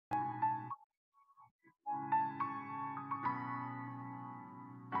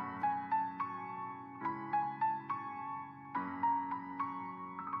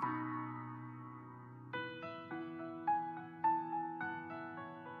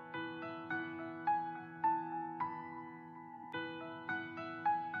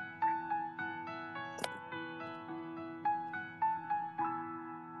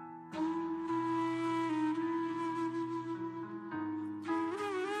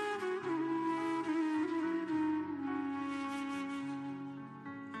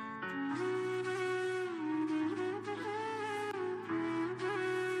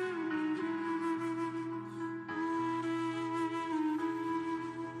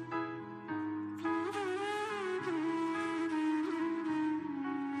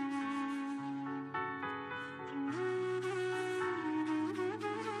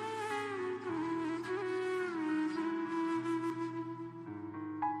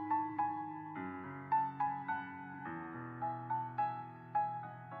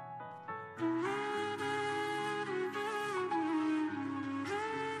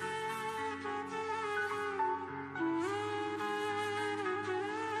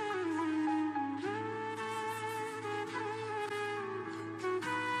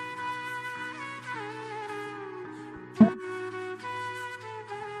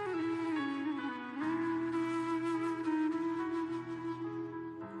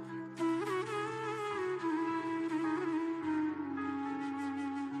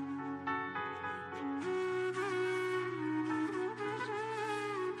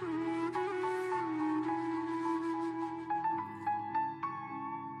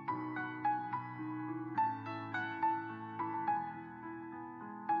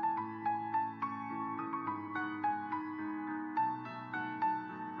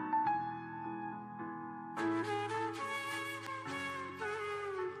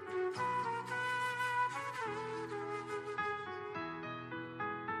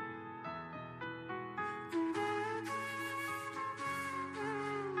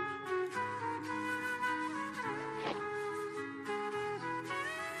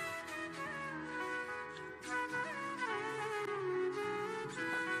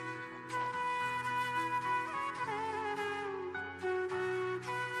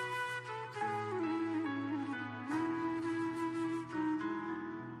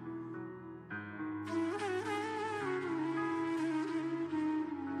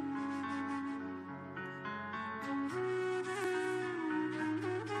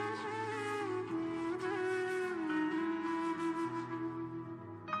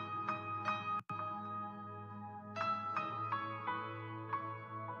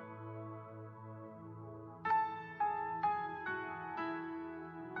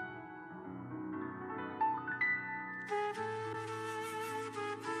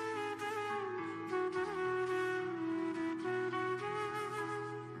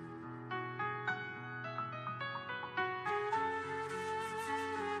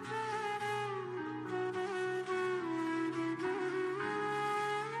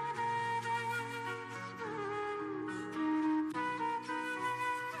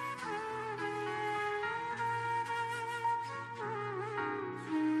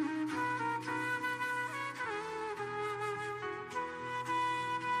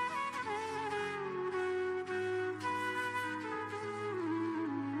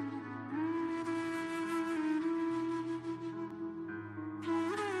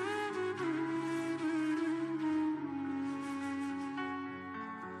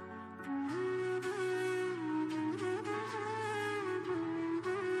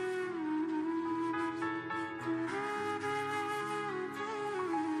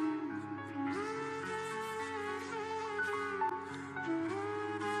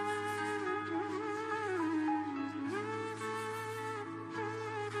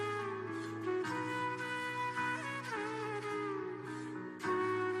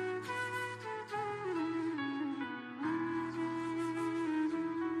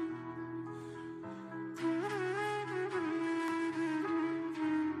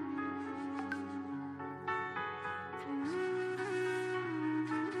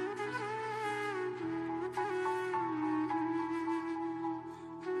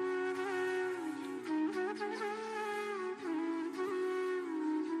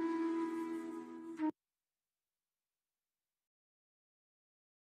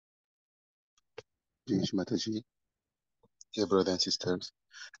Mataji. Dear brothers and sisters,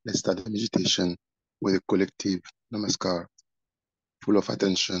 let's start the meditation with a collective namaskar, full of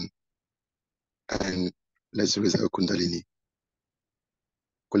attention, and let's raise our Kundalini.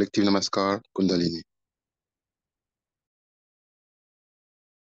 Collective namaskar, Kundalini.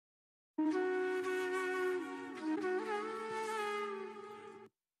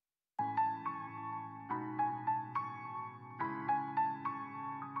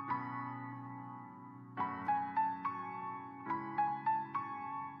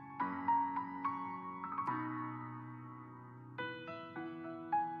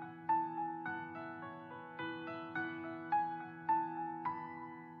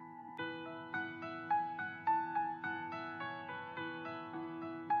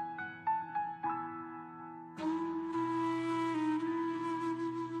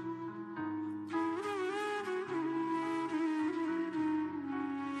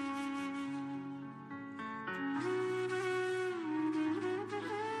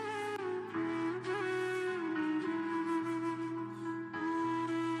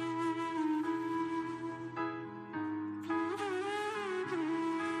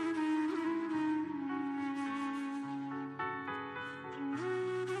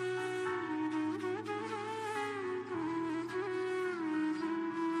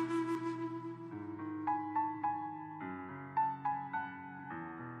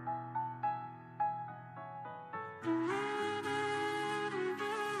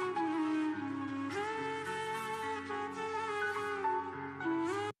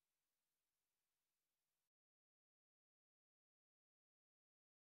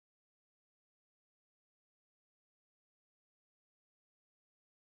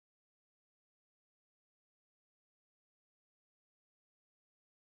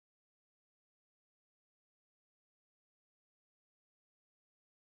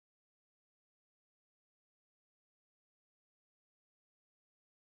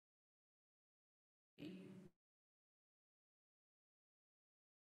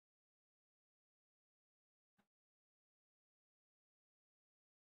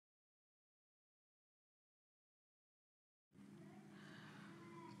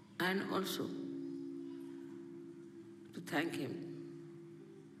 And also to thank him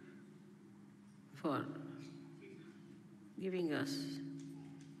for giving us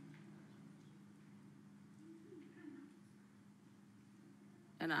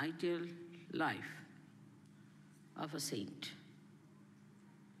an ideal life of a saint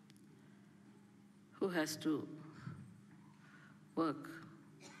who has to work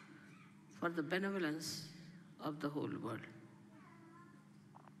for the benevolence of the whole world.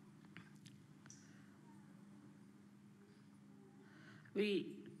 We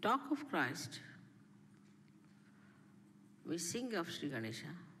talk of Christ, we sing of Sri Ganesha,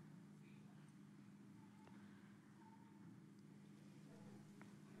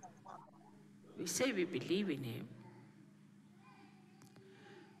 we say we believe in him,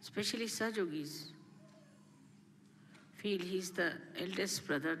 especially Yogis feel he's the eldest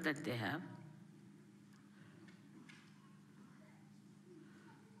brother that they have.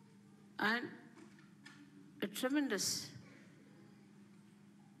 And a tremendous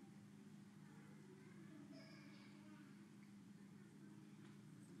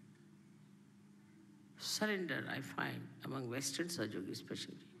surrender I find among Western Yogis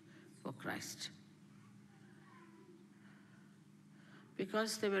especially for Christ.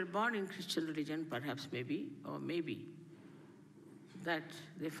 Because they were born in Christian religion, perhaps maybe, or maybe that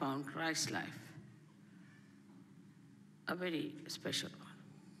they found Christ's life a very special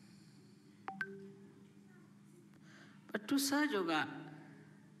one. But to Sahaja,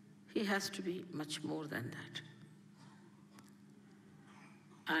 he has to be much more than that.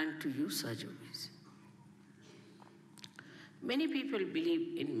 And to you, Yogis, many people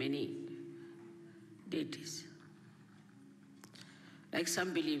believe in many deities. Like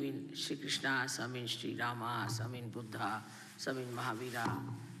some believe in Sri Krishna, some in Sri Rama, some in Buddha, some in Mahavira,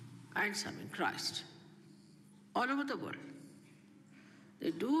 and some in Christ. All over the world,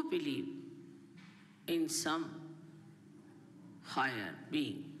 they do believe in some higher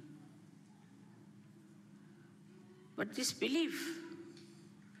being. But this belief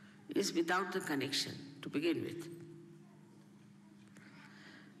is without the connection to begin with,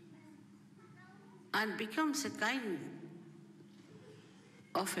 and becomes a kind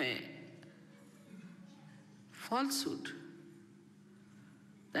of a falsehood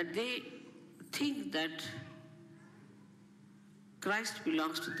that they think that Christ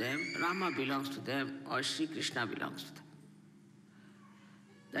belongs to them, Rama belongs to them, or Sri Krishna belongs to them.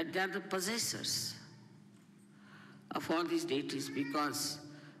 That they are the possessors of all these deities because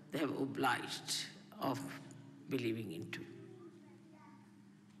they have obliged of believing into.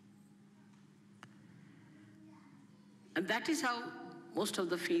 And that is how most of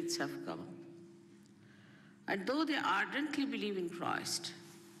the faiths have come. And though they ardently believe in Christ,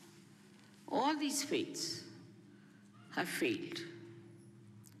 all these faiths have failed.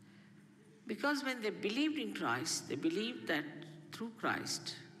 Because when they believed in Christ, they believed that through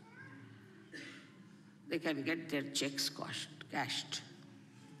Christ, they can get their checks cashed.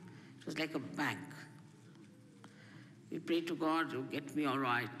 It was like a bank. We pray to God, you get me all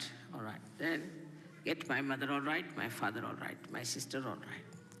right. Then get my mother all right, my father all right, my sister all right.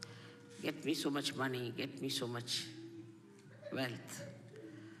 Get me so much money, get me so much wealth,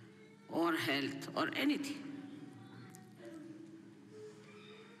 or health, or anything.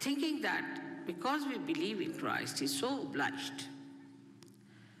 Thinking that because we believe in Christ, He's so obliged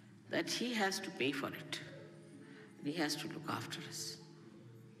that He has to pay for it. He has to look after us.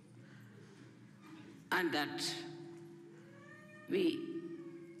 And that we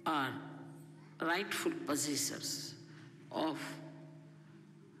are rightful possessors of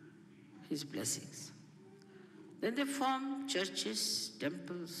His blessings. Then they form churches,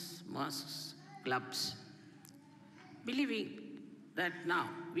 temples, mosques, clubs, believing that now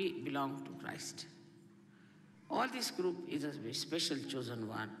we belong to Christ. All this group is a special chosen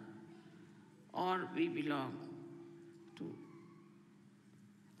one, or we belong to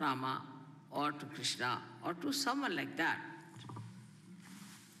Rama, or to Krishna, or to someone like that.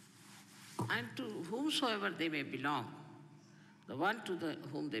 And to whomsoever they may belong, the one to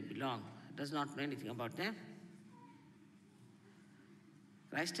whom they belong does not know anything about them.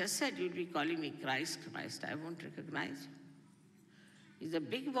 Christ has said, you'll be calling me Christ, Christ, I won't recognize you. It's a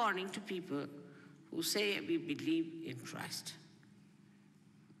big warning to people who say we believe in Christ.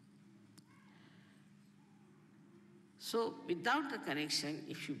 So without the connection,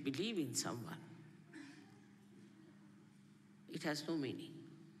 if you believe in someone, it has no meaning.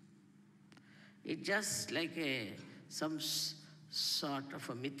 It's just like some sort of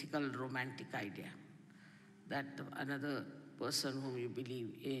a mythical romantic idea that another person whom you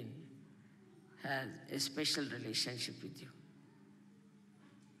believe in has a special relationship with you.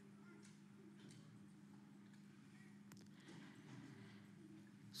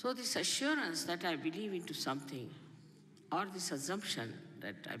 So this assurance that I believe into something, or this assumption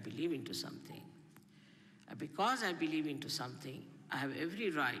that I believe into something, because I believe into something, I have every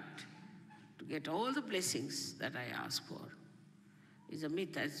right to get all the blessings that I ask for, is a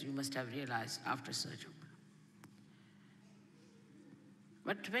myth, as you must have realized after Sahaja.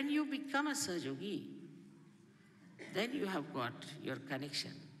 But when you become a Sahaja, then you have got your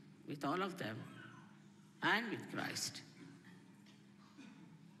connection with all of them and with Christ.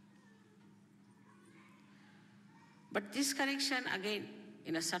 But this connection, again,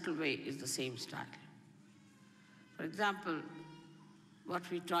 in a subtle way, is the same style. For example, what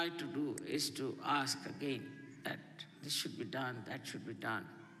we try to do is to ask again that this should be done, that should be done.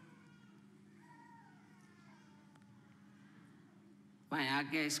 My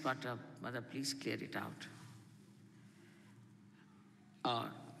agya is caught up, mother, please clear it out. Or,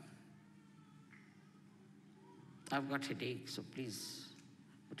 I've got headache, so please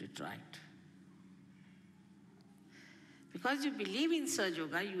put it right. Because you believe in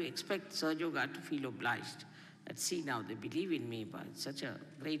Sahaja, you expect Sahaja to feel obliged. That see now, they believe in me, but it's such a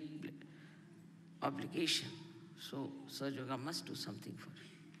great obligation. So Sahaja must do something for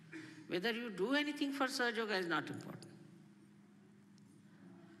it. Whether you do anything for Sahaja is not important.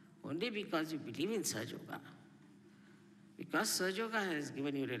 Only because you believe in Sahaja. Because Sahaja has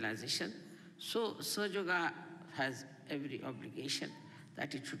given you realization, so Sahaja has every obligation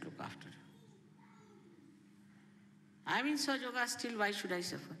that it should look after. I'm in Sahaja, still why should I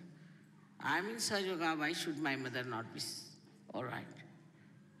suffer? I'm in Sahaja, why should my mother not be all right?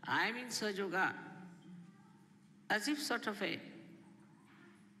 I'm in Sahaja, as if sort of a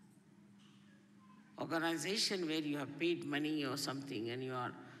organization where you have paid money or something and you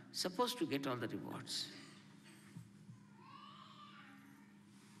are supposed to get all the rewards.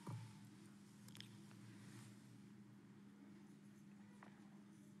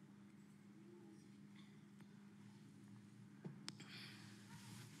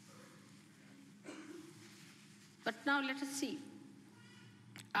 But now let us see,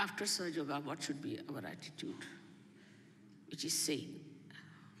 after Sahaja, what should be our attitude, which is sane.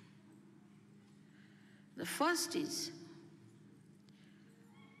 The first is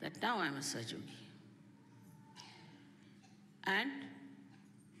that now I'm a Sahaja. And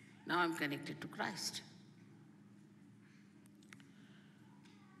now I'm connected to Christ.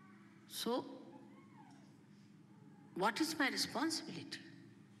 So, what is my responsibility?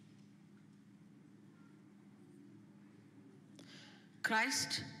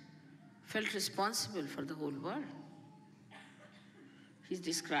 Christ felt responsible for the whole world. He's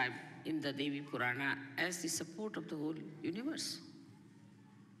described in the Devi Purana as the support of the whole universe.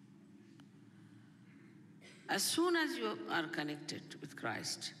 As soon as you are connected with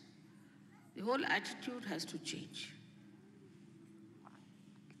Christ, the whole attitude has to change.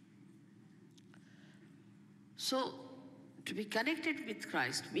 So, to be connected with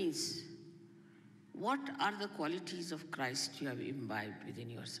Christ means, what are the qualities of Christ you have imbibed within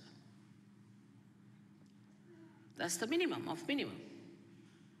yourself? That's the minimum of minimum.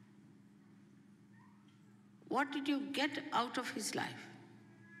 What did you get out of his life?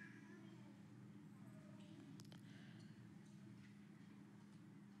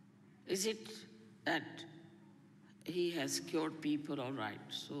 Is it that he has cured people, all right,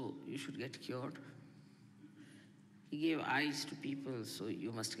 so you should get cured? He gave eyes to people, so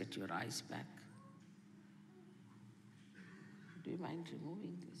you must get your eyes back. Do you mind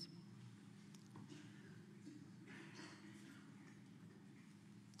removing this?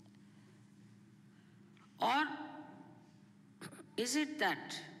 Or is it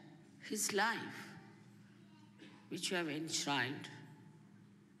that his life, which you have enshrined,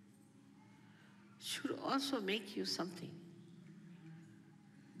 should also make you something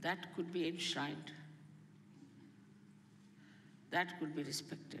that could be enshrined, that could be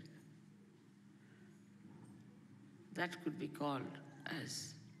respected, that could be called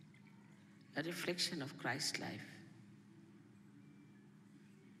as a reflection of Christ's life?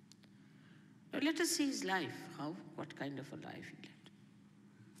 Now let us see his life, what kind of a life he led.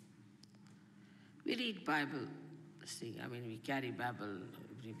 We read Bible, we carry Bible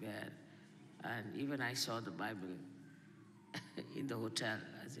everywhere, and even I saw the Bible in the hotel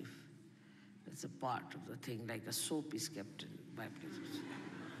as if it's a part of the thing, like a soap is kept in Bible.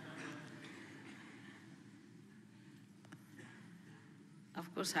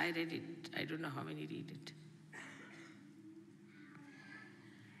 Of course, I read it. I don't know how many read it.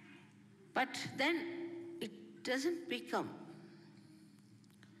 But then it doesn't become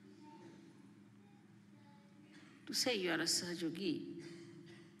to say you are a Sahaja Yogi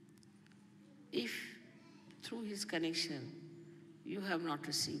if through his connection you have not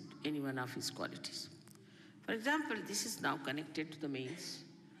received any one of his qualities. For example, this is now connected to the mains,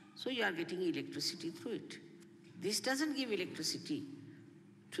 so you are getting electricity through it. This doesn't give electricity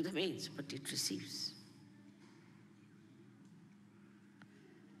to the mains, but it receives.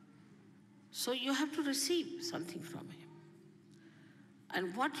 So you have to receive something from him.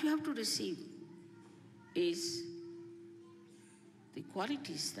 And what you have to receive is the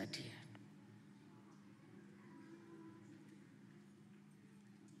qualities that he had.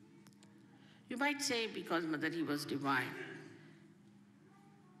 You might say, because Mother, he was divine.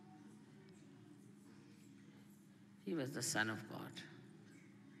 He was the Son of God.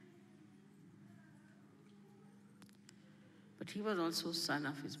 But he was also son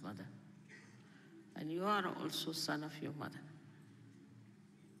of his mother. And you are also son of your mother.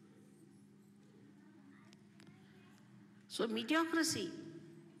 So mediocrity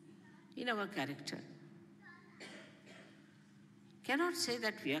in our character cannot say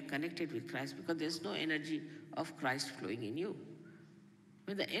that we are connected with Christ, because there's no energy of Christ flowing in you.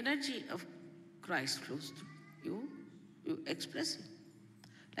 When the energy of Christ flows through you, you express it.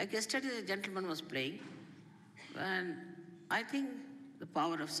 Like yesterday, the gentleman was playing, and I think the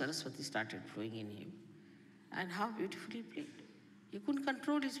power of Saraswati started flowing in him. And how beautifully he played. He couldn't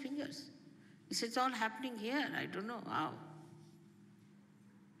control his fingers. He said, it's all happening here. I don't know how.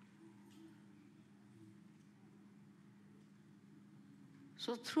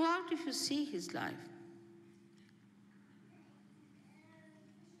 So throughout, if you see his life,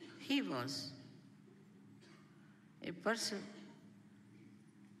 he was a person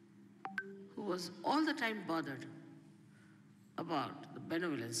who was all the time bothered about the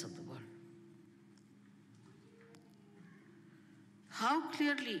benevolence of the world. How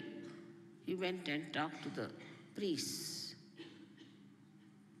clearly he went and talked to the priests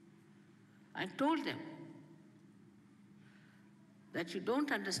and told them that you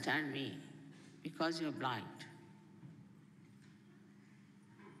don't understand me because you're blind.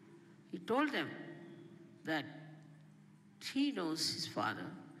 He told them that he knows his father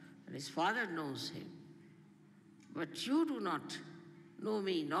and his father knows him, but you do not know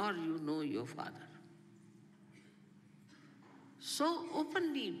me, nor you know your father. So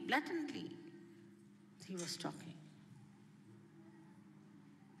openly, blatantly, he was talking.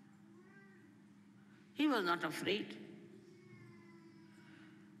 He was not afraid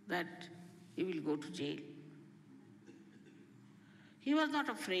that he will go to jail. He was not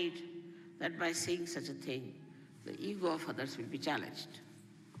afraid that by saying such a thing, the ego of others will be challenged.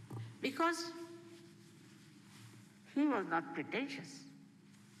 Because he was not pretentious.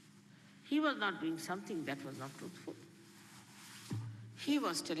 He was not doing something that was not truthful. He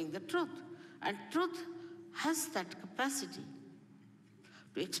was telling the truth. And truth has that capacity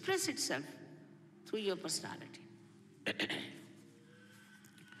to express itself through your personality.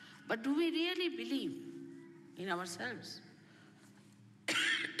 But do we really believe in ourselves?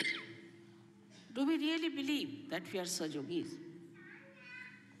 Do we really believe that we are Yogis?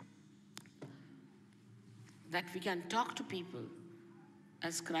 That we can talk to people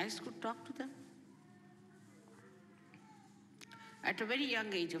as Christ could talk to them? At a very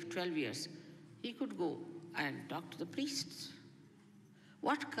young age of 12 years, he could go and talk to the priests.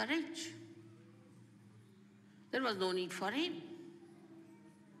 What courage! There was no need for him.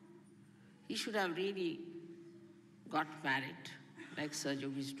 He should have really got married, like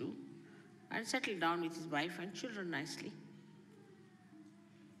Yogis do, and settled down with his wife and children nicely.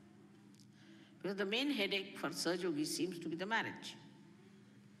 Because the main headache for Yogis seems to be the marriage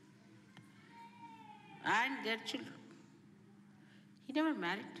and their children. He never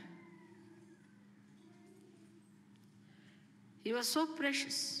married. He was so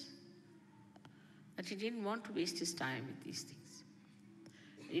precious that he didn't want to waste his time with these things.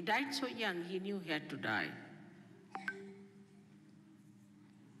 He died so young, he knew he had to die.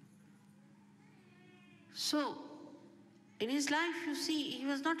 So, in his life, you see, he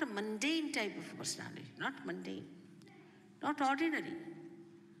was not a mundane type of personality, not mundane, not ordinary.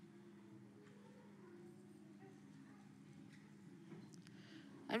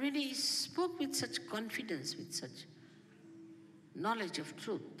 And when he spoke with such confidence, with such knowledge of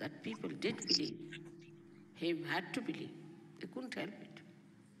truth, that people did believe, him had to believe. They couldn't help it.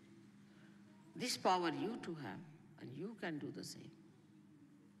 This power you too have, and you can do the same.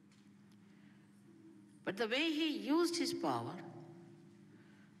 But the way he used his power,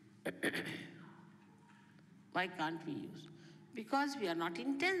 why can't we use? Because we are not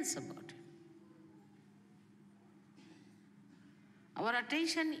intense about it. Our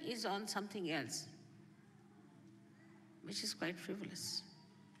attention is on something else, which is quite frivolous,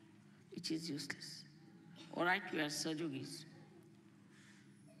 which is useless. All right, we are Yogis.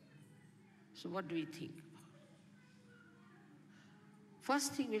 So what do we think?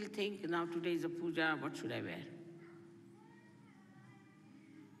 First thing we'll think, now today is a puja, what should I wear?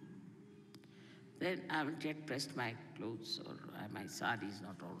 Then I haven't yet pressed my clothes, or my sari is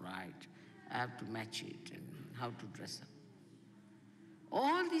not all right. I have to match it, and how to dress up.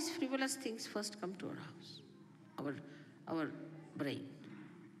 All these frivolous things first come to our house, our brain.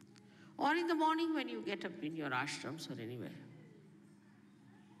 Or in the morning when you get up in your ashrams or anywhere,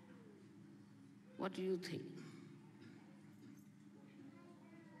 what do you think?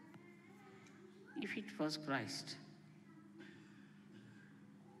 If it was Christ,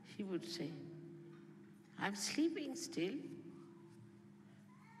 he would say, I'm sleeping still.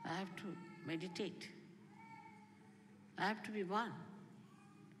 I have to meditate. I have to be one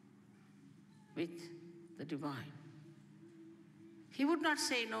with the divine. He would not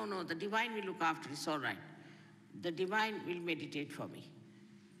say, no, the divine will look after it, it's all right. The divine will meditate for me.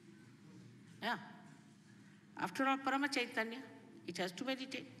 Yeah. After all, Parama Chaitanya, it has to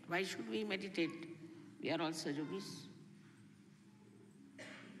meditate. Why should we meditate? We are also Yogis.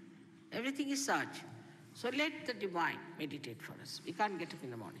 Everything is Sahaja. So let the divine meditate for us. We can't get up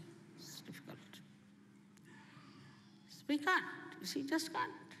in the morning. It's difficult. We can't. You see, just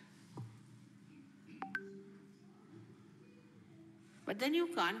can't. But then you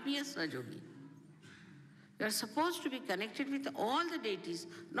can't be a Sahaja-yogi. You are supposed to be connected with all the deities,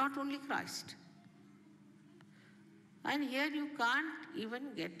 not only Christ. And here you can't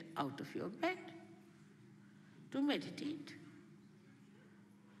even get out of your bed to meditate.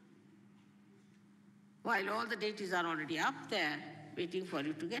 While all the deities are already up there, waiting for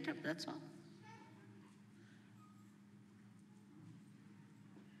you to get up, that's all.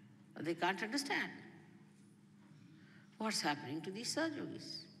 But they can't understand what's happening to these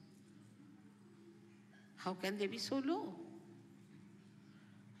Sahaja-yogis. How can they be so low?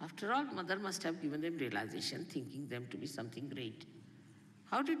 After all, Mother must have given them realization, thinking them to be something great.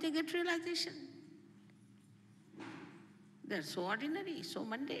 How did they get realization? They're so ordinary, so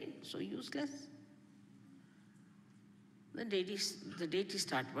mundane, so useless. The deities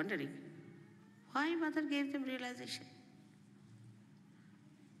start wondering, why Mother gave them realization?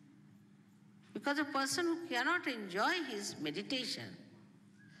 Because a person who cannot enjoy his meditation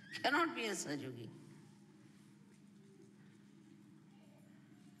cannot be a Sahaja-yogi.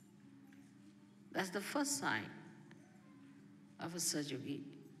 That's the first sign of a Sahaja-yogi,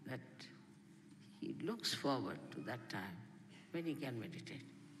 that he looks forward to that time when he can meditate.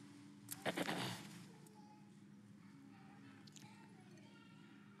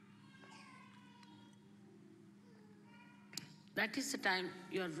 That is the time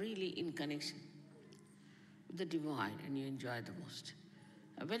you are really in connection with the divine and you enjoy the most.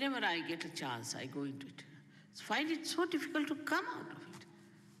 Whenever I get a chance, I go into it. I find it so difficult to come out of it.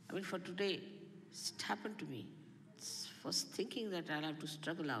 I mean, for today, it happened to me. I was thinking that I'll have to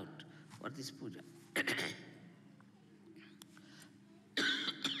struggle out for this puja.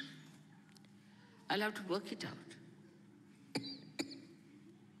 I'll have to work it out.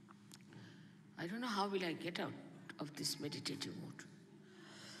 I don't know how will I get out of this meditative mood.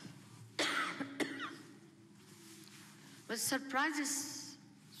 But it surprises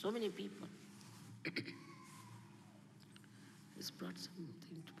so many people. It's brought something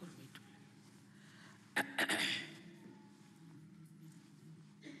for me to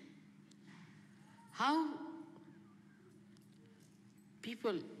how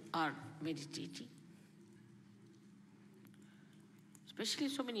people are meditating. Especially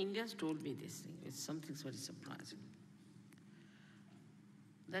so many Indians told me this thing. It's something very surprising.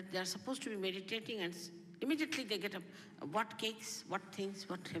 That they are supposed to be meditating and immediately they get up. What cakes, what things,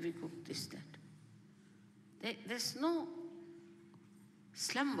 what have you cooked, this, that. There's no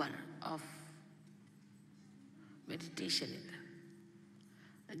slumber of meditation in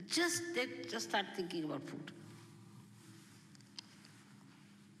them. They just start thinking about food.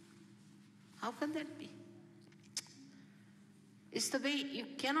 How can that be? It's the way you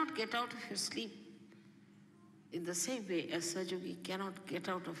cannot get out of your sleep in the same way as Sahaja cannot get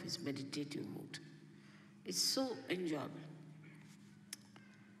out of his meditative mood. It's so enjoyable.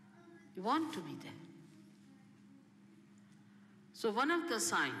 You want to be there. So one of the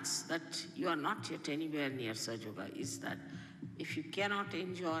signs that you are not yet anywhere near Sahaja is that if you cannot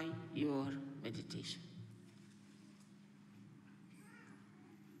enjoy your meditation.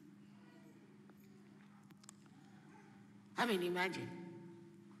 I mean, imagine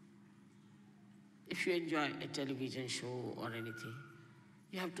if you enjoy a television show or anything,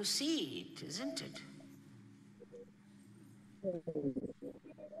 you have to see it, isn't it?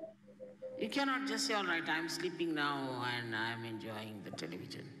 You cannot just say, all right, I'm sleeping now and I'm enjoying the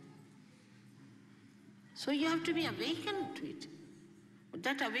television. So you have to be awakened to it. But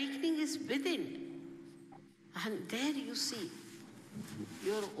that awakening is within. And there you see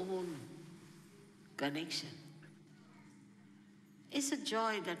your own connection. It's a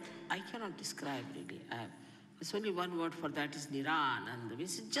joy that I cannot describe really. There's only one word for that is Nirananda.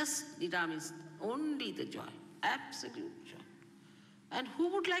 It's just Niram is only the joy, absolute joy. And who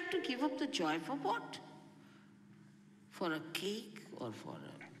would like to give up the joy for what? For a cake or for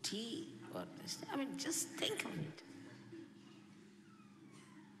a tea or this? I mean, just think of it.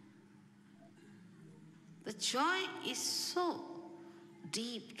 The joy is so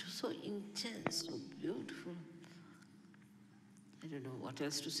deep, so intense, so beautiful. I don't know what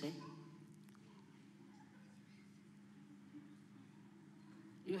else to say.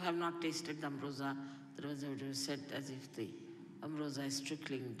 You have not tasted the ambrosia. There was said as if the ambrosia is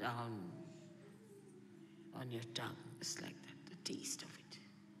trickling down on your tongue. It's like that, the taste of it.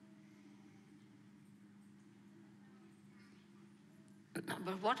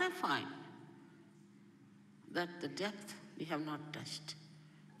 But what I find, that the depth we have not touched,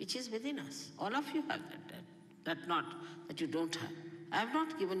 which is within us. All of you have that depth. That you don't have. I have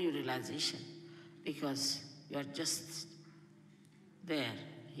not given you realization because you are just there,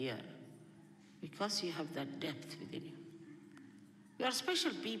 here, because you have that depth within you. You are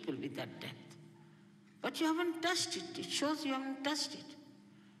special people with that depth. But you haven't touched it. It shows you haven't touched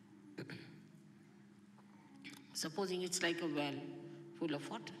it. Supposing it's like a well full of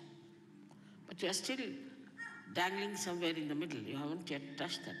water, but you are still dangling somewhere in the middle. You haven't yet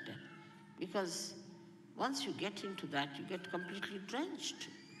touched that depth. Because once you get into that, you get completely drenched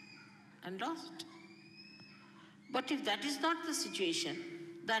and lost. But if that is not the situation,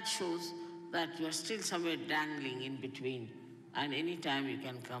 that shows that you are still somewhere dangling in between, and any time you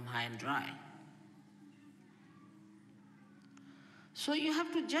can come high and dry. So you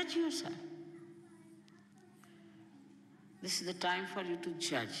have to judge yourself. This is the time for you to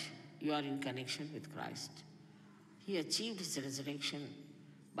judge. You are in connection with Christ. He achieved his resurrection,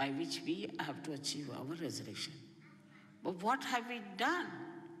 by which we have to achieve our resurrection. But what have we done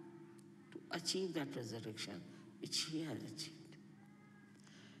to achieve that resurrection which he has achieved?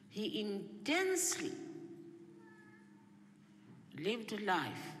 He intensely lived a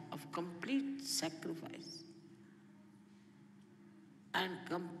life of complete sacrifice and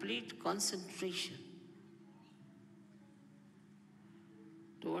complete concentration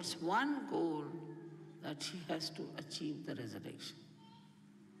towards one goal that he has to achieve the resurrection.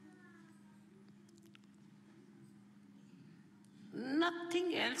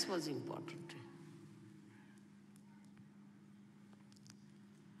 Nothing else was important to him.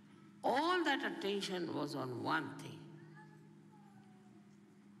 All that attention was on one thing,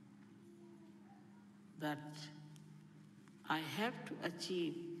 that I have to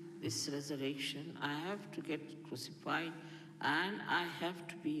achieve this resurrection, I have to get crucified, and I have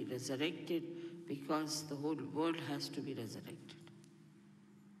to be resurrected because the whole world has to be resurrected.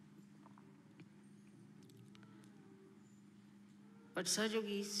 But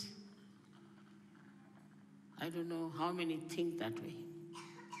Sahajogis, I don't know how many think that way.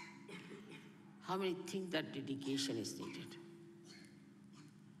 How many think that dedication is needed?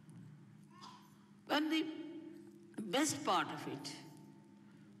 And the best part of it,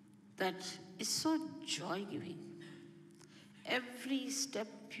 that is so joy-giving. Every step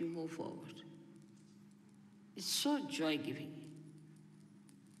you move forward, it's so joy-giving.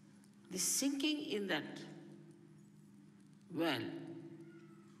 The sinking in that well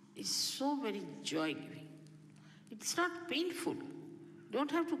is so very joy-giving. It's not painful.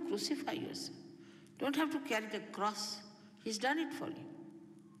 Don't have to crucify yourself. Don't have to carry the cross. He's done it for you.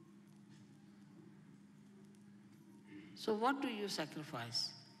 So what do you sacrifice?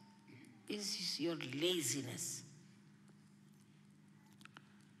 Is your laziness.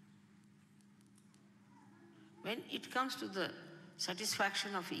 When it comes to the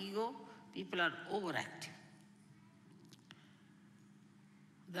satisfaction of ego, people are overactive.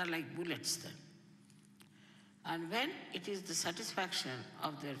 They're like bullets then. And when it is the satisfaction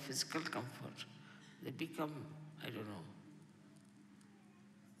of their physical comfort, they become, I don't know.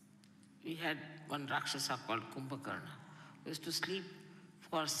 We had one Rakshasa called Kumbhakarna, who used to sleep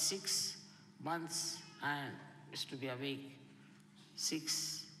for 6 months and used to be awake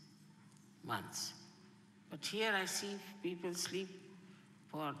 6 months. But here I see people sleep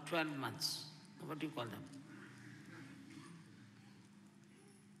for 12 months. What do you call them?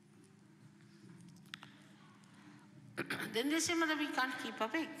 Then they say, Mother, we can't keep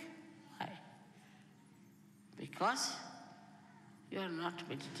awake. Why? Because you are not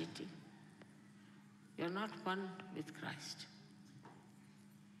meditating. You are not one with Christ.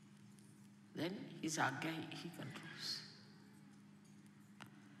 Then his Agya he controls.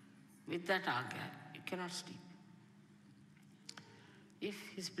 With that Agya, you cannot sleep. If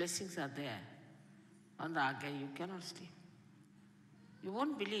his blessings are there on the Agya, you cannot sleep. You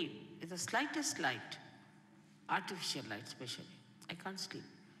won't believe, with the slightest light, artificial light especially, I can't sleep.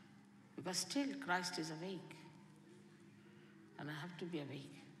 Because still Christ is awake. And I have to be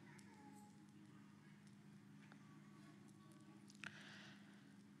awake.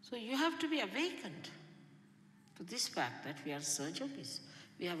 So you have to be awakened to this fact that we are Sahajogis.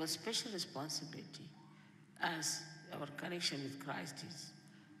 We have a special responsibility, as our connection with Christ is.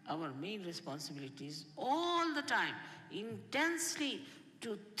 Our main responsibility is all the time, intensely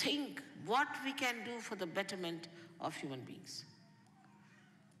to think what we can do for the betterment of human beings.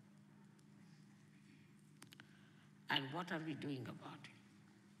 And what are we doing about it?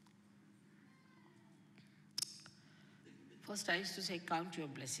 First, I used to say, count your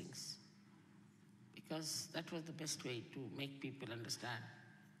blessings, because that was the best way to make people understand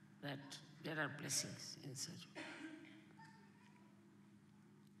that there are blessings in Sahaja.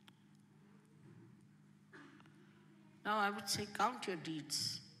 Now I would say, count your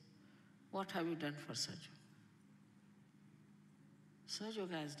deeds. What have you done for Sahaja?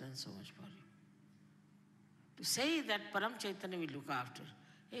 Sahaja has done so much for you. To say that Param Chaitanya will look after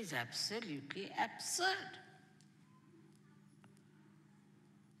is absolutely absurd.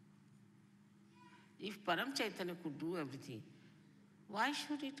 If Param Chaitanya could do everything, why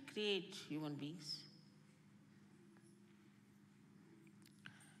should it create human beings?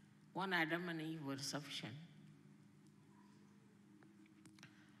 One Adam and Eve were sufficient.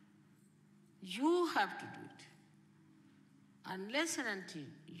 You have to do it. Unless and until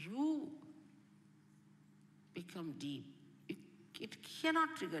you become deep, it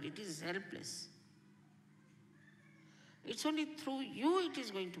cannot trigger, it is helpless. It's only through you it is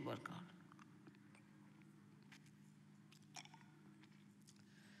going to work out.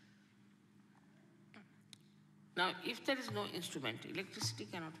 Now, if there is no instrument, electricity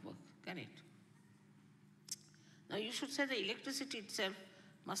cannot work, can it? Now, you should say the electricity itself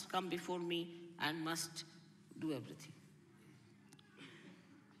must come before me and must do everything.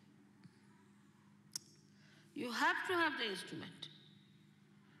 You have to have the instrument.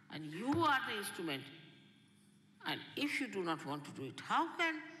 And you are the instrument. And if you do not want to do it, how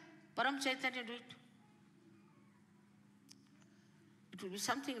can Param Chaitanya do it? It will be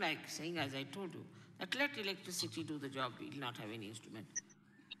something like saying, as I told you, But let electricity do the job, we will not have any instrument.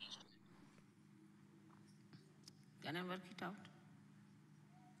 Can I work it out?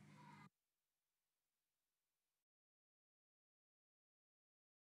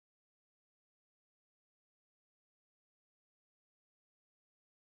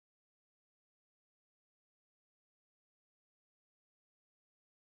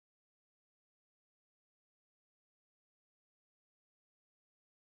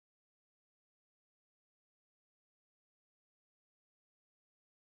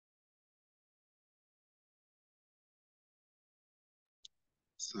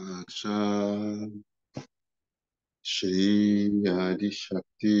 Sahaja Shri Adi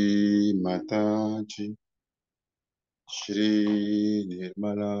Shakti Mataji Shri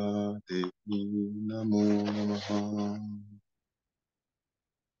Nirmala Devi Namo Namaha.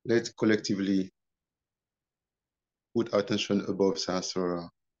 Let's collectively put attention above Sahasrara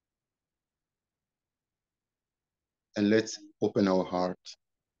and let's open our heart.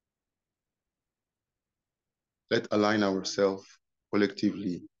 Let's align ourselves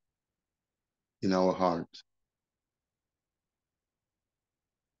collectively in our heart.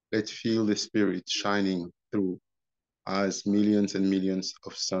 Let's feel the spirit shining through as millions and millions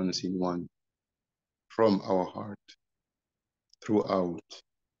of suns in one, from our heart, throughout.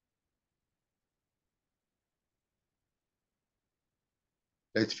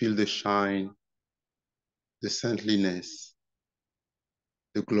 Let's feel the shine, the saintliness,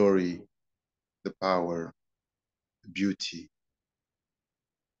 the glory, the power, the beauty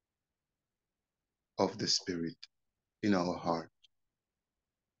of the spirit in our heart.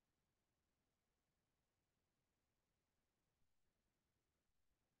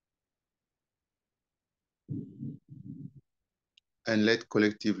 And let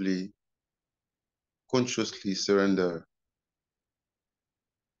collectively, consciously surrender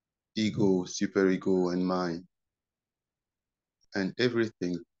ego, superego, and mind, and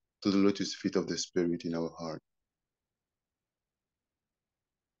everything to the lotus feet of the spirit in our heart.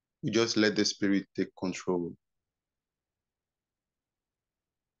 We just let the spirit take control.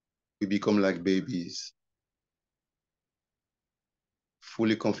 We become like babies,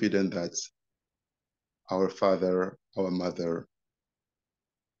 fully confident that our father, our mother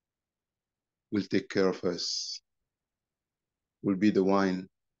will take care of us, will be the one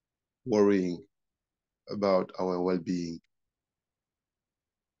worrying about our well-being,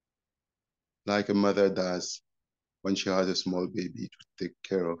 like a mother does when she has a small baby to take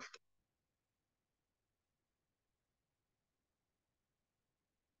care of.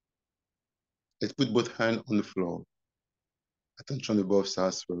 Let's put both hands on the floor, attention above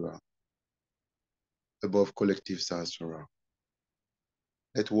Sahasrara, above collective Sahasrara.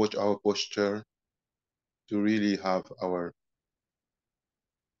 Let's watch our posture to really have our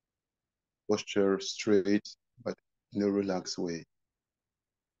posture straight, but in a relaxed way.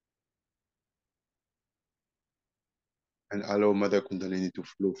 And allow Mother Kundalini to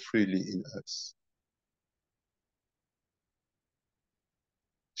flow freely in us.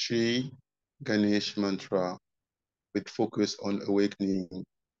 Shri Ganesh mantra with focus on awakening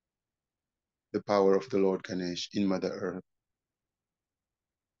the power of the Lord Ganesh in Mother Earth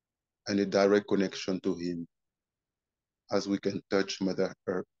and a direct connection to him as we can touch Mother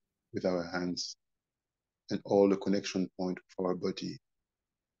Earth with our hands and all the connection point of our body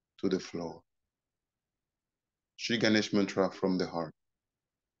to the floor. Shri Ganesh mantra from the heart.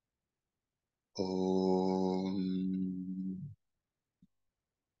 Om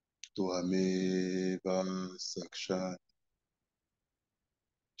Tvameva Sakshat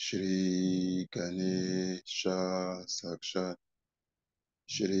Shri Ganesha Sakshat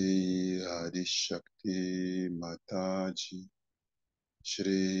Shri Adi Shakti Mataji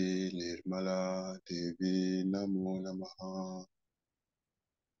Shri Nirmala Devi Namo Namaha.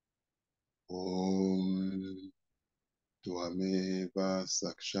 Om Tvameva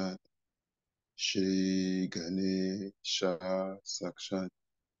Sakshat Shri Ganesha Sakshat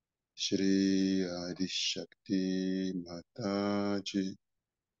Shri Adi Shakti Mataji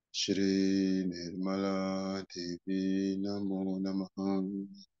Shri Nirmala Devi Namo Namaha.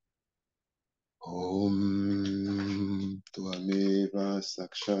 Om Tvameva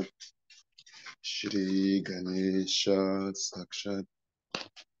Sakshat Shri Ganesha Sakshat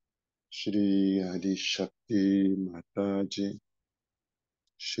Shri Adi Shakti Mataji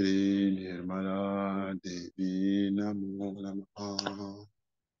Shri Nirmala Devi Namo Namaha.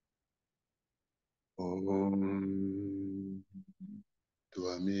 Om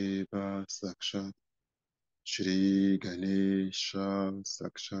Tvameva Sakshat Shri Ganesha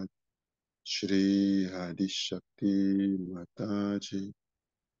Sakshat Shri Adi Shakti Mataji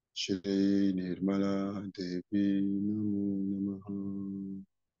Shri Nirmala Devi Namo Namaha.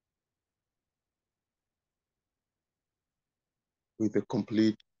 With a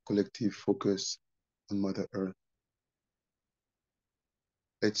complete collective focus on Mother Earth,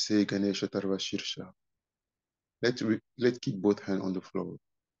 let's say Ganesha Tarva Shirsha. Let's keep both hands on the floor.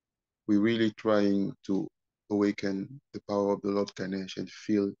 We're really trying to awaken the power of the Lord Ganesh and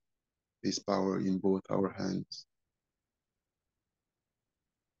feel this power in both our hands.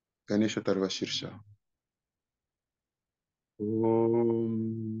 Ganesha Tarva Shirsha.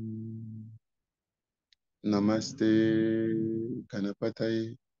 Om Namaste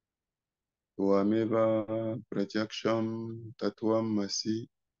Ganapataye Tvameva Prajaksham Tatvam Masi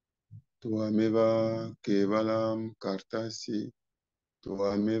Tvameva Kevalam Kartasi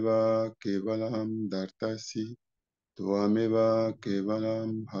Tvameva Kevalam Dartasi Tvameva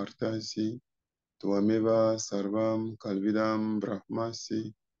Kevalam Hartasi Tvameva Sarvam Kalvidam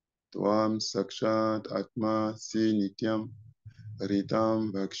Brahmasi Tvam Sakshat Atma Si Nityam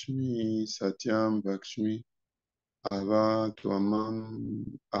Ritam Vakshmi Satyam Vakshmi Ava Tvamam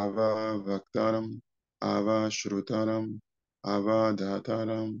Ava Vaktaram Ava Shrutaram Ava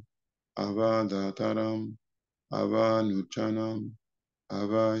Dhataram Ava Dhataram Ava Nuchanam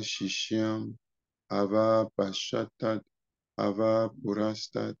Ava Shishyam Ava Pashatat Ava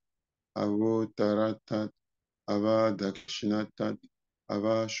Purastat Avo Taratat Ava Dakshinatat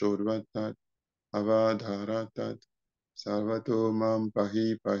Ava Shorvatat Ava Dharatat Sarvato Mam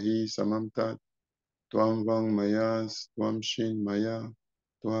Pahi Pahi Samamtat Tvam Vang Mayas Tvam Shin Maya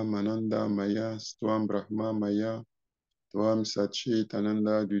Tvam Ananda Mayas Tvam Brahma Maya Tvam Satchit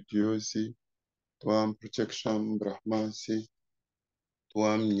Ananda Dutyosi Tvam Protection Brahmasi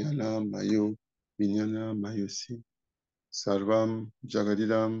Tvam Jnana Mayo Vijnana Mayosi Sarvam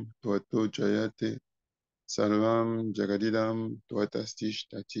Jagadidam Tvato Jayate Sarvam Jagadidam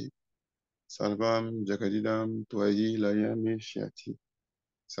Tvatastishtati Sarvam Jagadidam Tvayi Layame Shyati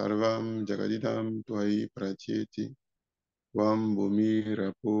Sarvam Jagadidam Tvayi Pratyeti Tvam Bhumi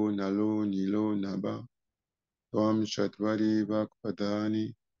Rapo Nalo Nilo Naba Tvam Shatvari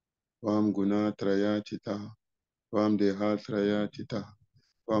Vakpadani Tvam Guna Trayatita Tvam Deha Trayatita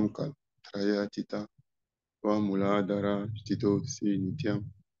Tvam Kal Trayatita Tvam Muladhara Stitosi Nityam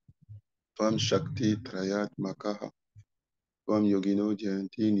Tvam Shakti Trayat Makaha Tvam Yogino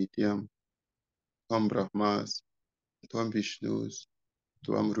Jayanti Nityam Tvam Brahmas Tvam Vishnus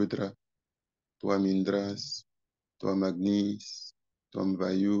Tvam Rudra Tvam Indras Tvam Agnis Tvam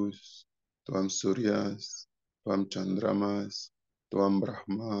Vayus Tvam Suryas Tvam Chandramas Tvam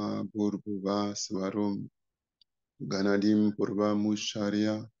Brahma Bhurbhuvas Varum Ganadim Purva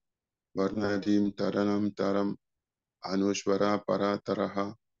Musharya Varnadim Taranam Taram Anushvara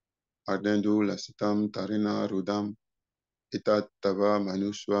Parataraha Ardendu Lasitam Tarina Rudam Itat Tava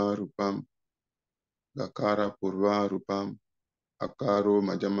Manushva Rupam Gakara Purva Rupam Akaro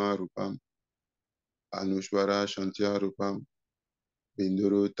Madhyama Rupam Anushvara Shantya Rupam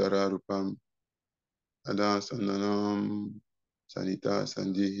Binduru Tara Rupam Ada Sananam Sanita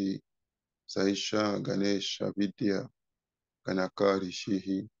Sandihi Saisha Ganesha Vidya Ganaka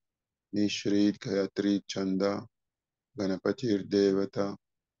Rishihi Nishrit Gayatri Chanda Ganapatir Devata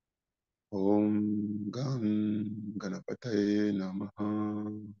Om Gam Ganapataye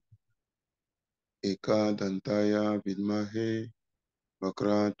Namaha Eka Dantaya Vidmahe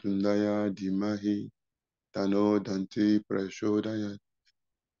Vakratundaya Dhimahi Tano Danti Prashodaya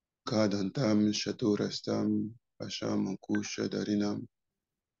Kadantam Shaturastam Asham Ankusha Darinam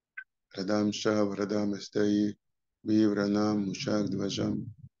Radam Shah Vradam Astai Vivranam Mushak Dvajam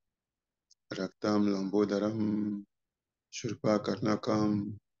Raktam Lambodaram Shurpa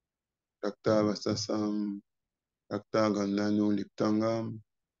Karnakam Rakta Vastasam Rakta Gandhanu Liptangam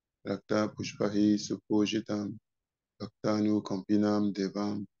Rakta Pushpahi Supojitam Bhaktanu Kampinam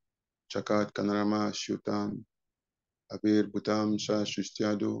Devam Chakat Kanarama Shutam Abir Bhutam Shah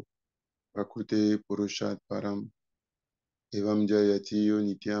Shustyadu Prakrute Purushat Param Evam Jayati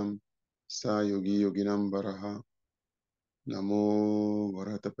Nityam Sa Yogi Yoginam Varaha Namo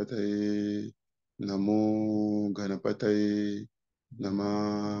Varatapataye Namo Ganapataye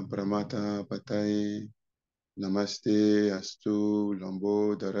Nama Pramata Pataye Namaste Astu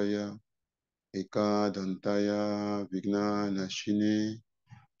Lambo Daraya Eka Dantaya Vigna Nashine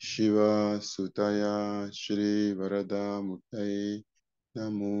Shiva Sutaya Shri Varada Murtaye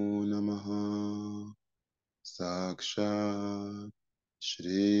Namo Namaha Sakshat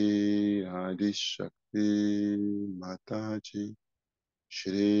Shri Adi Shakti Mataji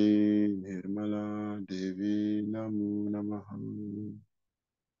Shri Nirmala Devi Namo Namaha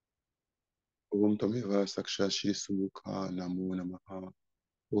Om Tameva Sakshat Shri Sumukha Namo Namaha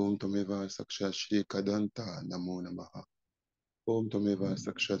Om Tameva Sakshat Shri Kadanta Namo Namaha. Om Tameva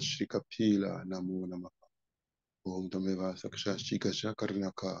Sakshat Shri Kapila Namo Namaha. Om Tameva Sakshat Shri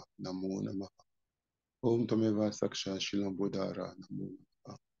Gajakarnaka Namo Namaha. Om Tameva Sakshat Shri Lambodara Namo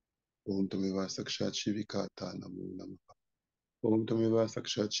Namaha. Om Tameva Sakshat Shri Vikata Namo Namaha. Om Tameva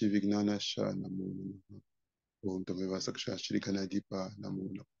Sakshat Shri Vignanasha Namo Namaha. Om Tameva Sakshat Shri Ganadipa Namo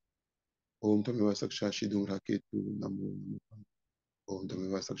Namaha. Om Tameva Sakshat Shri Dhumraketu Namo Namaha. Om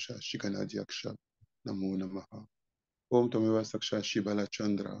Tameva Sakshat Shri Ganadyaksha Namo Namaha. Om Tameva Sakshat Shri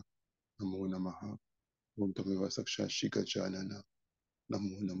Balachandra Namo Namaha. Om Tameva Sakshat Shri Gajanana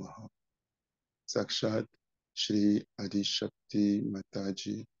Namo Namaha. Sakshat Shri Adi Shakti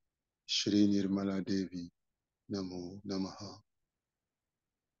Mataji Shri Nirmala Devi Namo Namaha.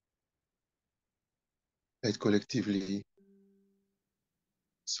 Let collectively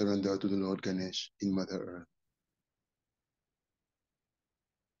surrender to the Lord Ganesh in Mother Earth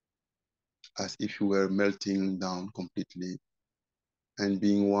as if you were melting down completely and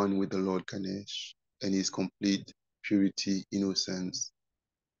being one with the Lord Ganesh and his complete purity, innocence,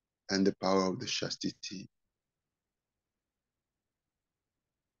 and the power of the chastity.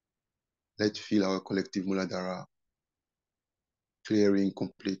 Let's feel our collective Muladhara clearing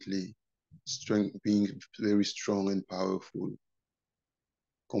completely, strength, being very strong and powerful,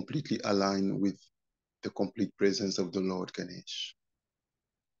 completely aligned with the complete presence of the Lord Ganesh.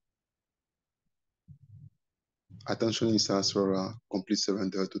 Attention in Sahasrara, complete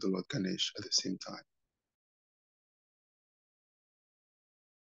surrender to the Lord Ganesh at the same time.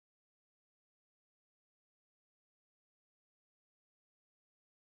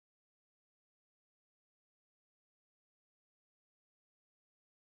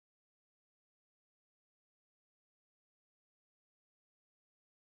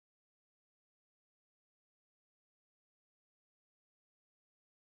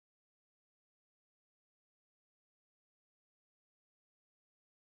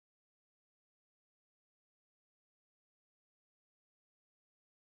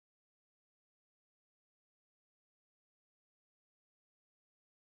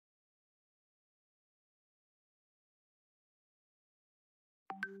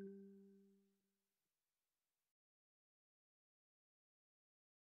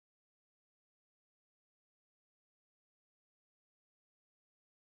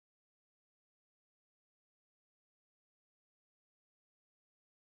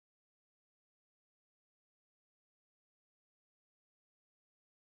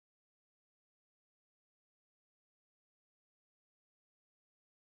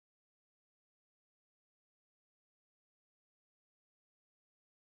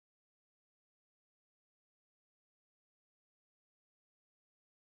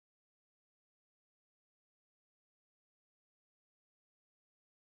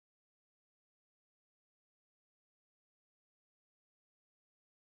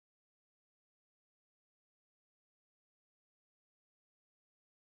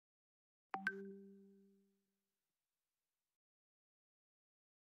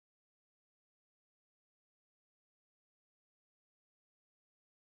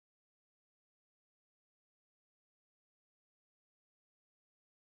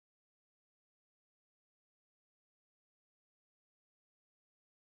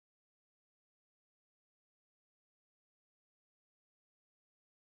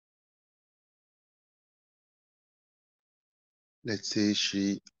 Let's say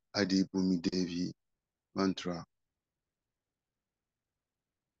Shri Adi Bhumi Devi mantra.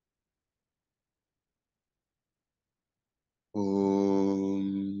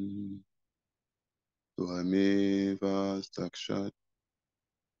 Om Tvameva Sakshat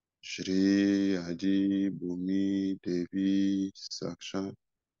Shri Adi Bhumi Devi Sakshat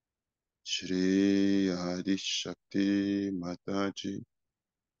Shri Adi Shakti Mataji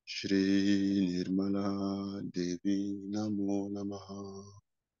Shri Nirmala Devi Namo Namaha.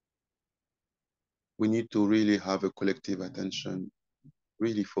 We need to really have a collective attention,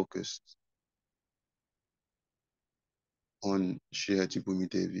 really focused on Shri Adi Bhumi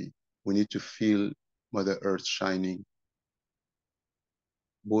Devi. We need to feel Mother Earth shining.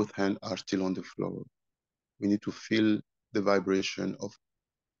 Both hands are still on the floor. We need to feel the vibration of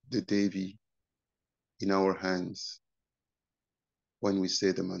the Devi in our hands when we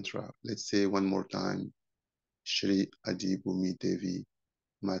say the mantra. Let's say one more time, Shri Adi Bhumi Devi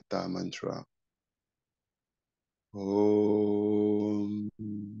Mata Mantra. Om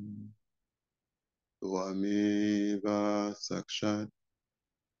Tvameva Sakshat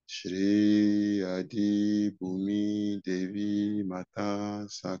Shri Adi Bhumi Devi Mata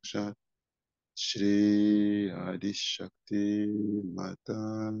Sakshat Shri Adi Shakti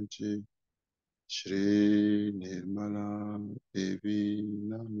Mataji, Shri Nirmala Devi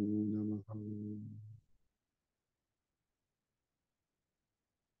Namo Namaha.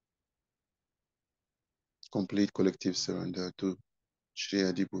 Complete collective surrender to Shri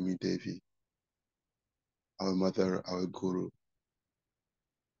Adibhumi Devi, our mother, our guru.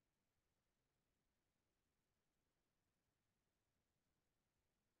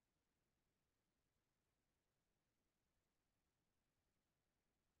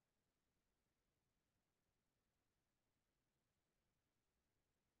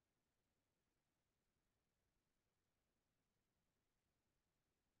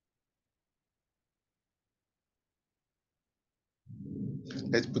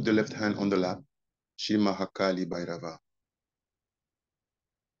 Let's put the left hand on the lap, Shri Mahakali Bhairava.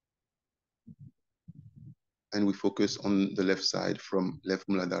 And we focus on the left side from left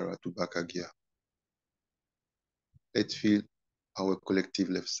Muladhara to Bhakagya. Let's feel our collective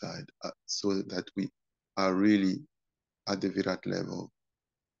left side so that we are really at the Virat level.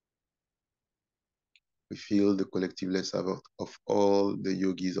 We feel the collective left side of all the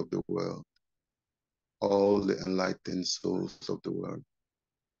yogis of the world, all the enlightened souls of the world.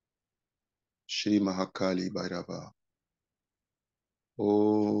 Shri Mahakali Bhairava.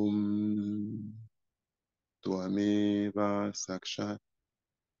 Om Tvameva Sakshat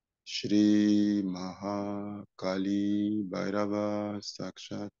Shri Mahakali Bhairava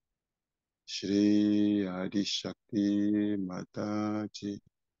Sakshat Shri Adi Shakti Mataji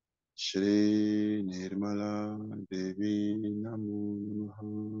Shri Nirmala Devi Namo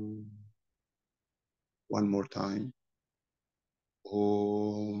Namaha. One more time.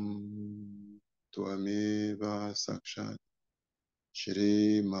 Om Tvameva Sakshat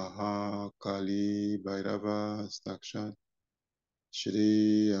Shri Mahakali Bhairava Sakshat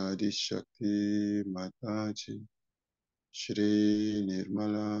Shri Adi Shakti Mataji Shri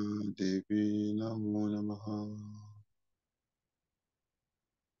Nirmala Devi Namo Namaha.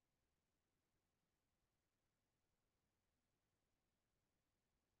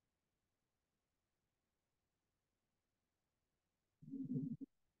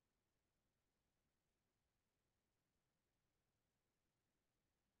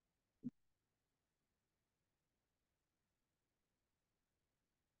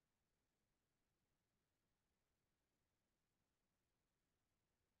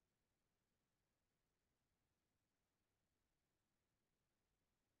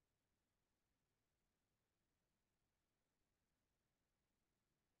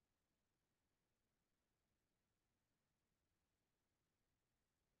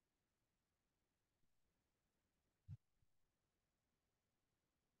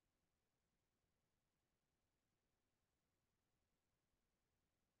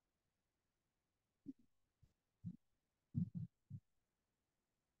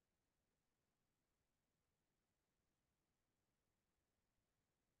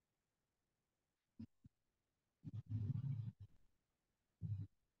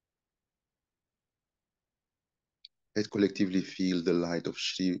 Let's collectively feel the light of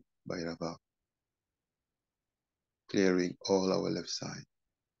Shri Bhairava clearing all our left side.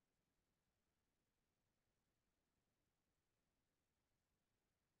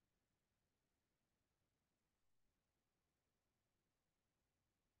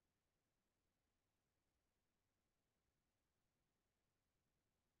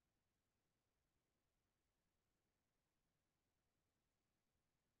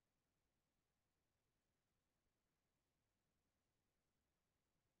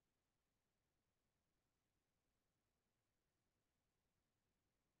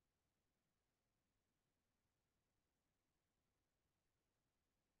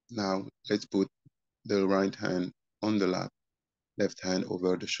 Now let's put the right hand on the lap, left hand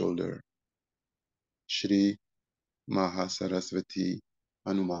over the shoulder. Shri Mahasaraswati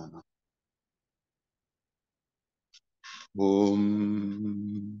Hanumana.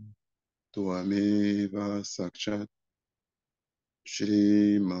 Om Tvameva Sakshat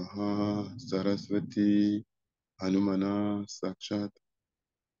Shri Mahasaraswati Hanumana Sakshat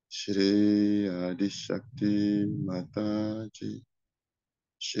Shri Adi Shakti Mataji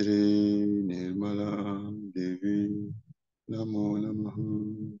Shri Nirmala Devi Namo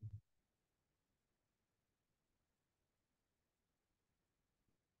Namaha.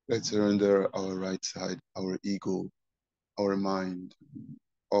 Let's surrender our right side, our ego, our mind,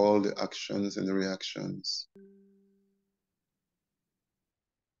 all the actions and the reactions.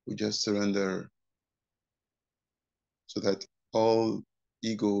 We just surrender so that all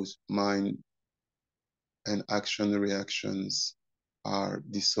egos, mind, and action reactions are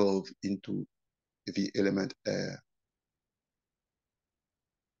dissolved into the element air.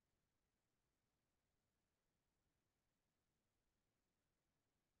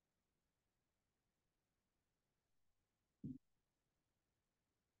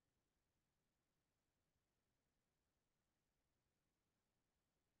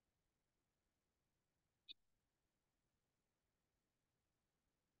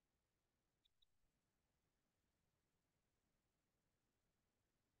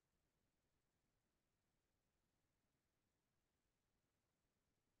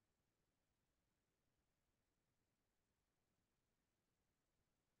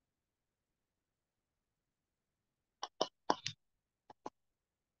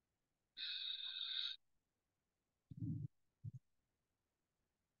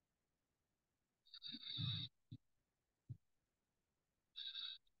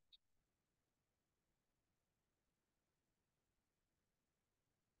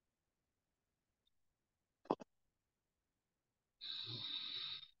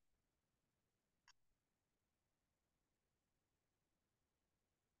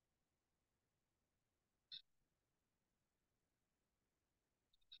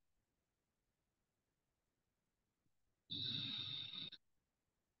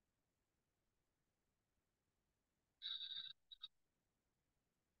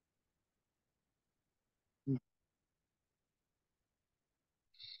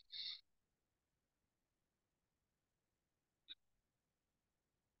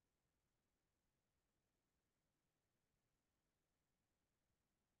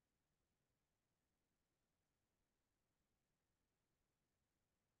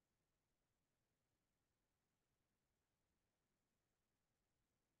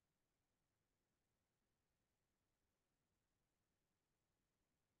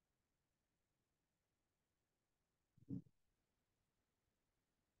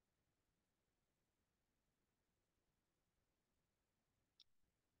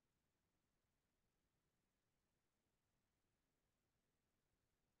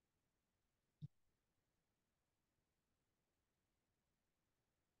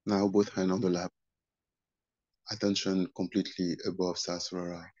 Now both hands on the lap, attention completely above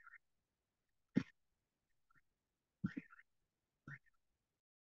Sasrara.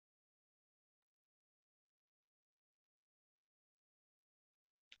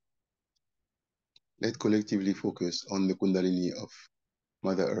 Let's collectively focus on the Kundalini of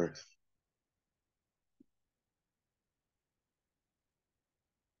Mother Earth.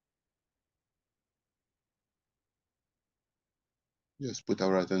 Just put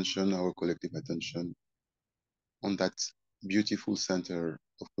our attention, our collective attention, on that beautiful center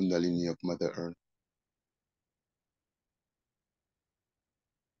of Kundalini of Mother Earth.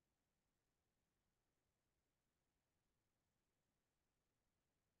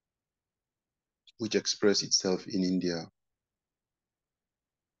 Which expresses itself in India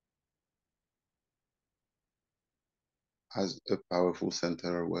as a powerful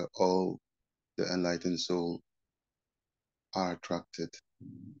center where all the enlightened souls are attracted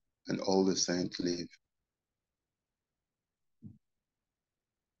and all the saints live.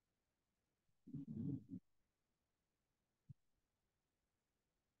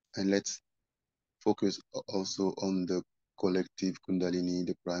 And let's focus also on the collective Kundalini,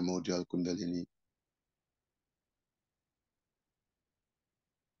 the primordial Kundalini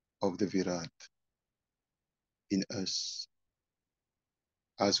of the Virat in us,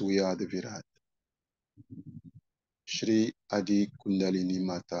 as we are the Virat. Shri Adi Kundalini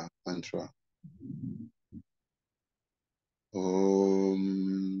Mata Mantra. Om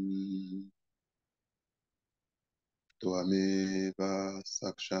Tvameva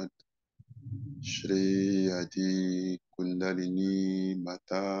Sakshat Shri Adi Kundalini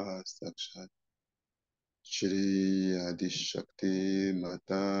Mata Sakshat Shri Adi Shakti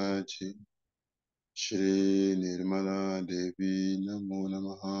Mataji Shri Nirmala Devi Namo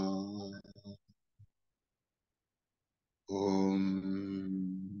Namaha. Om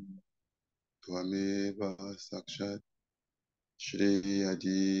Tvameva Sakshat Shri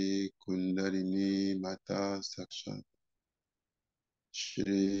Adi Kundalini Mata Sakshat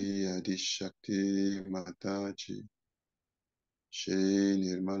Shri Adi Shakti Mataji Shri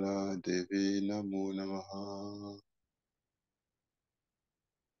Nirmala Devi Namo Namaha.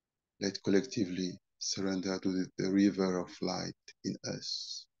 Let collectively surrender to the river of light in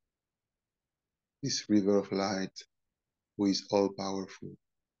us. This river of light who is all powerful.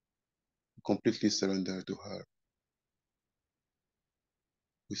 Completely surrender to her.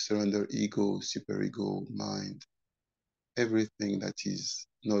 We surrender ego, superego, mind, everything that is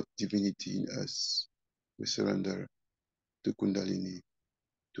not divinity in us. We surrender to Kundalini.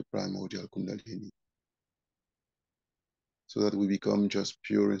 to primordial Kundalini, so that we become just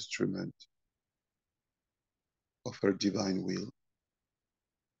pure instrument of her divine will.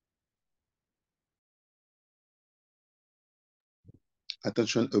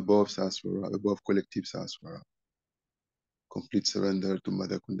 Attention above Saswara, above collective Saswara. Complete surrender to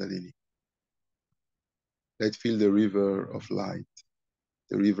Mother Kundalini. Let's feel the river of light,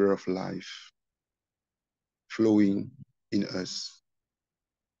 the river of life flowing in us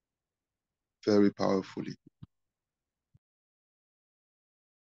very powerfully.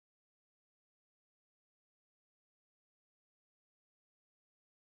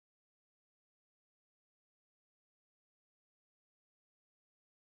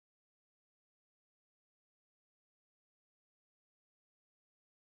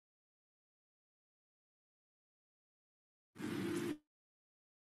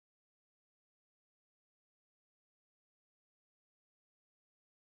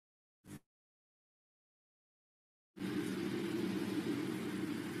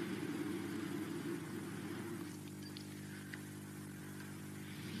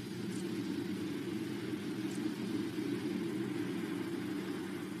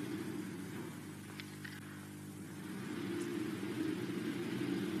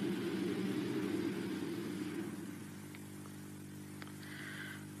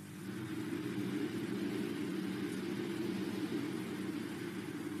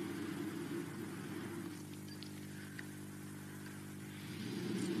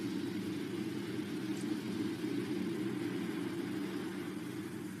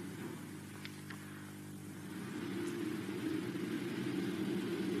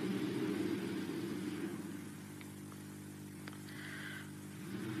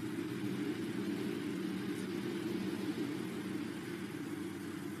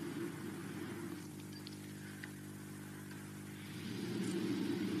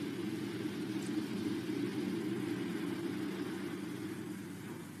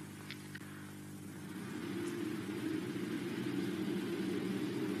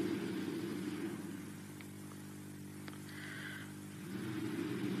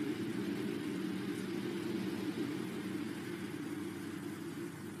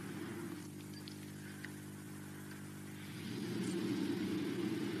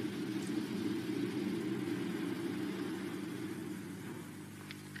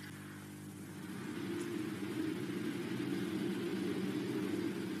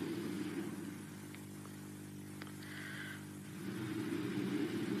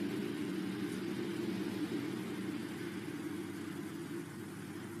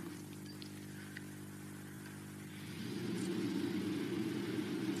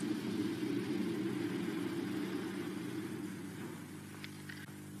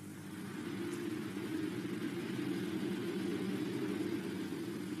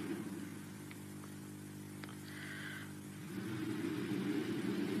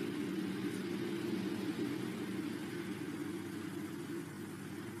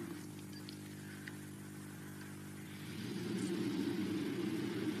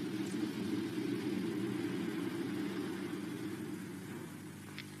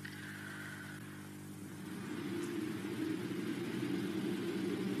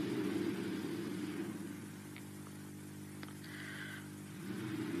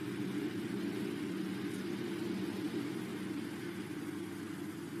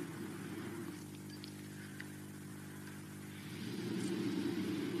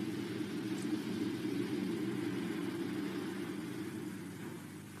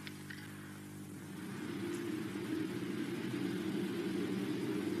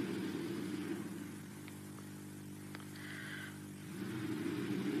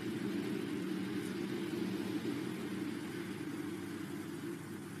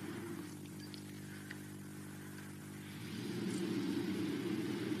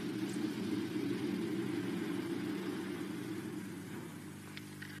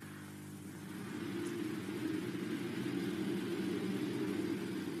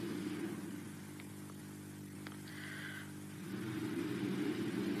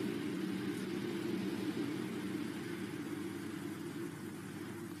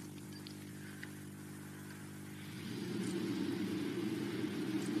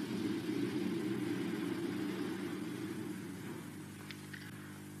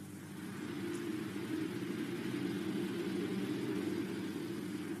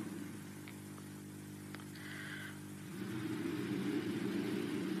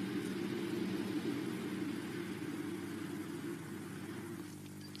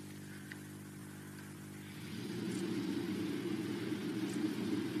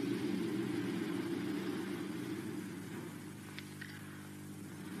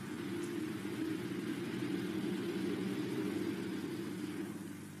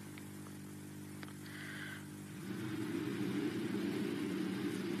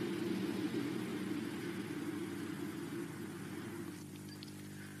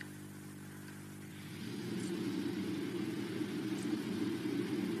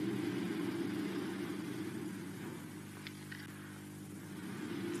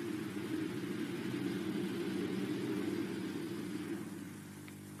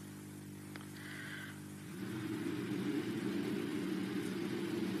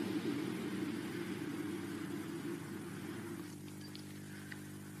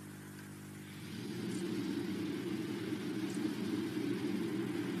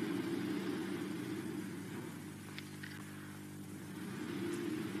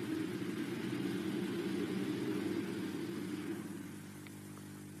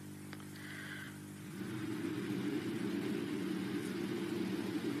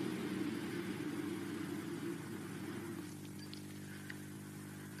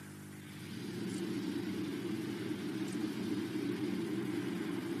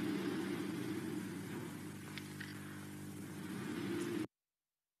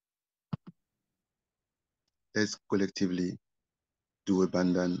 let's collectively do a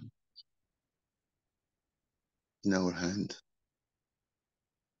bandhan in our hand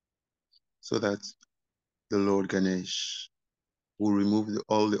so that the Lord Ganesh will remove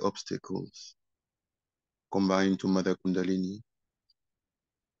all the obstacles combined to Mother Kundalini,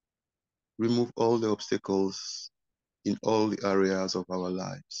 remove all the obstacles in all the areas of our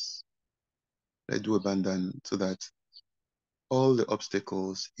lives. Let's do a bandhan so that all the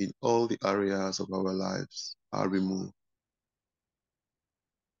obstacles in all the areas of our lives are removed.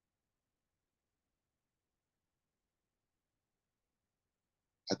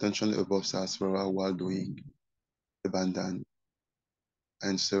 Attention above Sasvara while doing the bandhan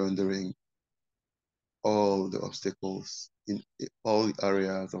and surrendering all the obstacles in all the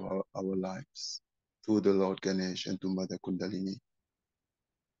areas of our lives to the Lord Ganesh and to Mother Kundalini.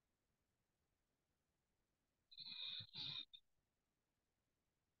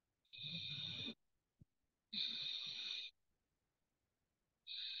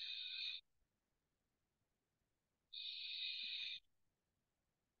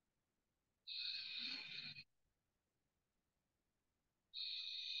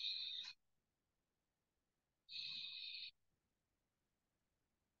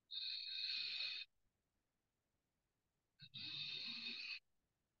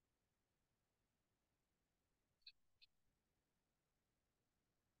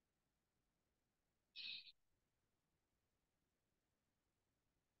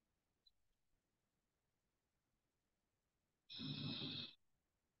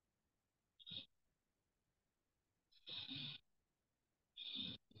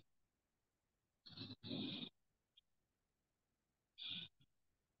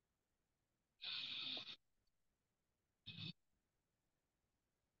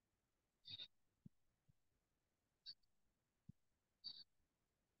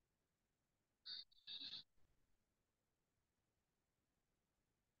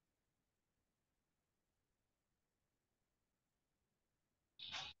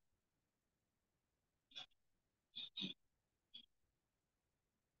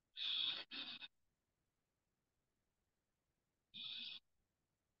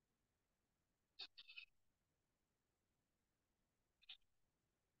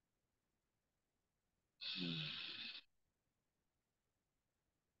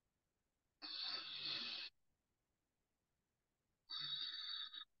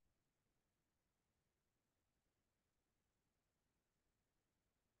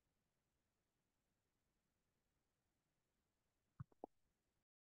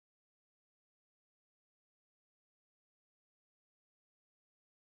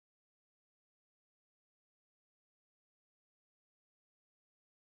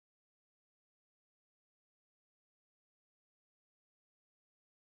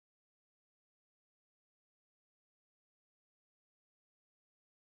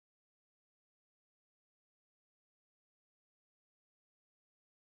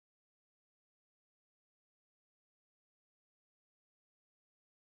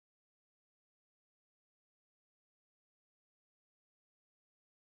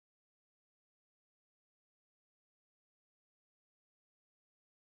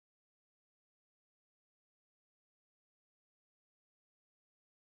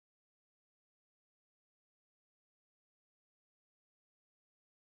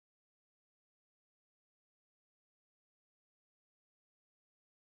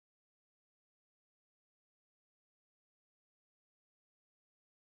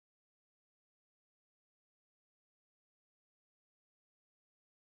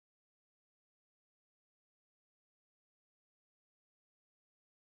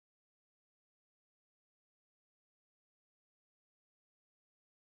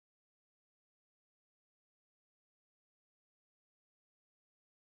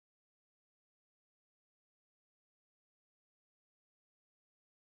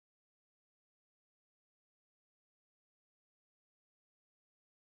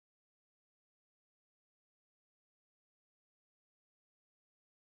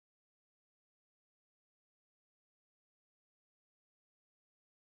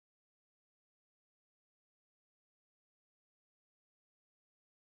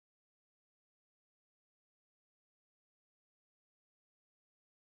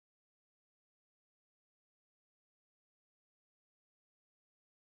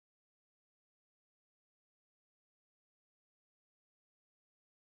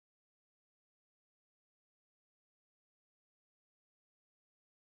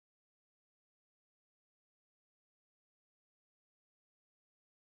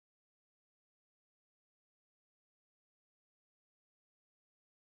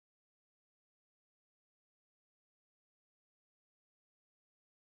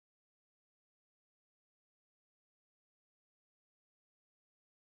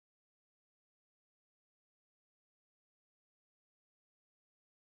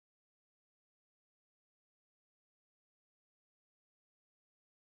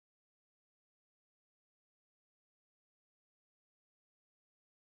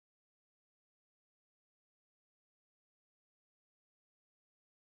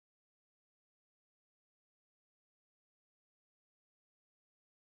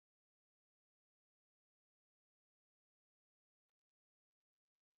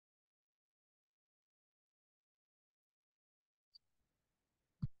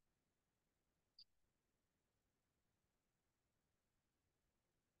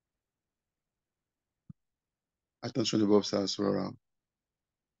 Attention above Sahasrara.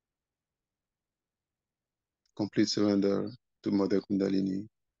 Complete surrender to Mother Kundalini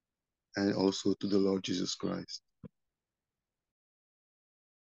and also to the Lord Jesus Christ.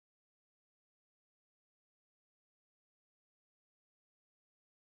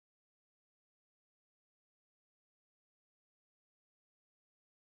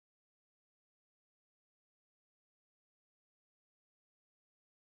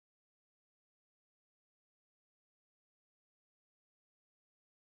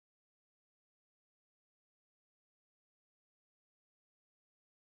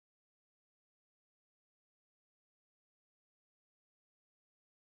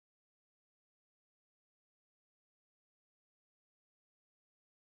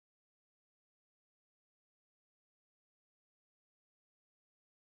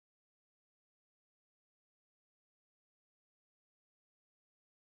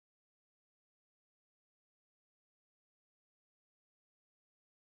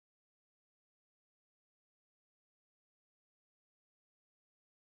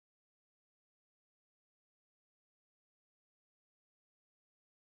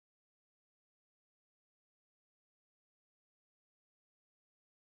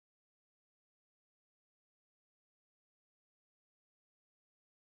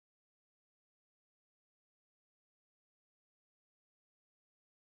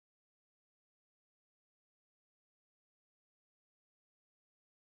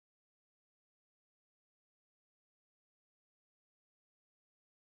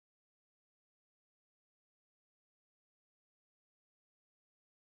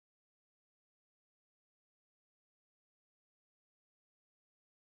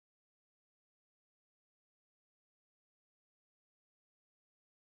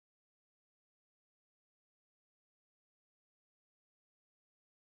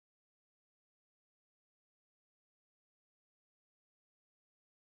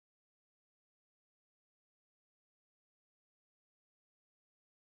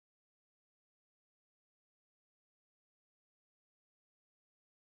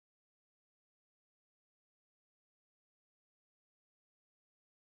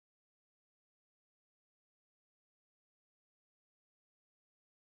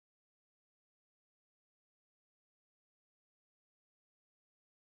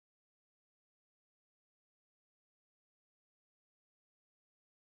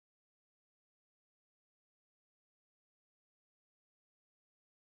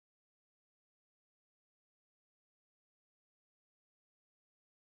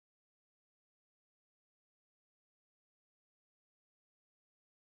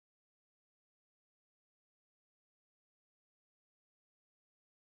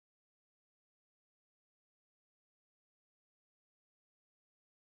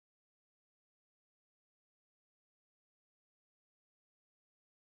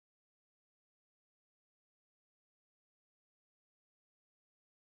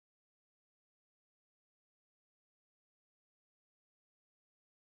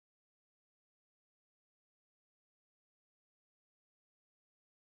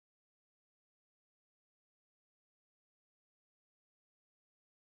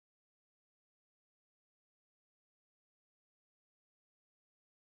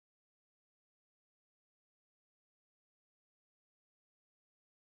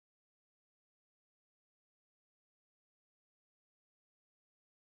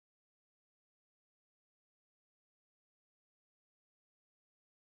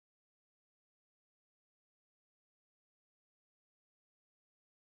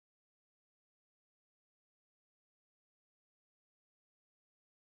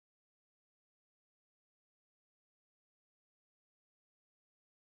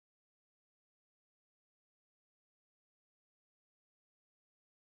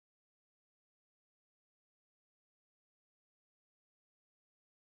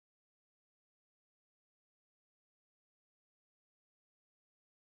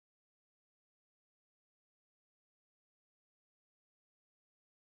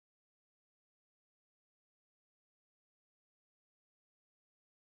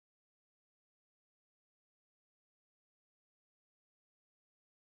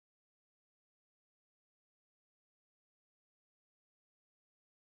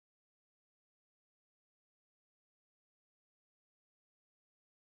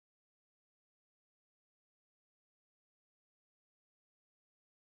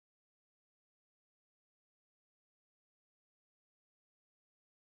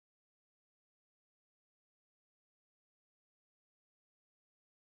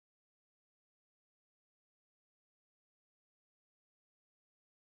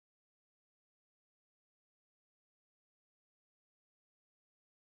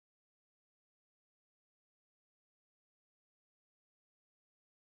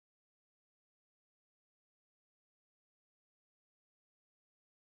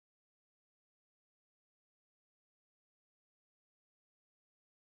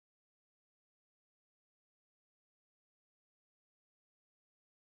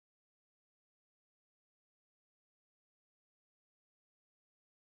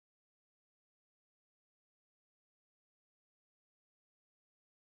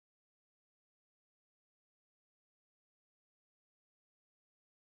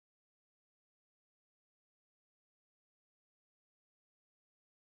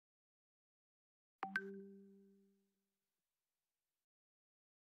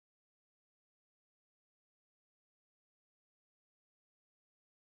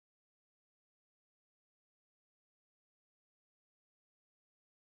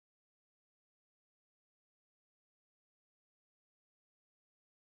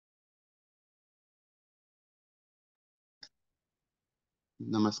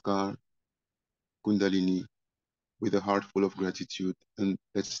 Namaskar, Kundalini, with a heart full of gratitude, and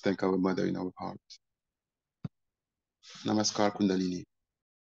let's thank our mother in our heart. Namaskar, Kundalini.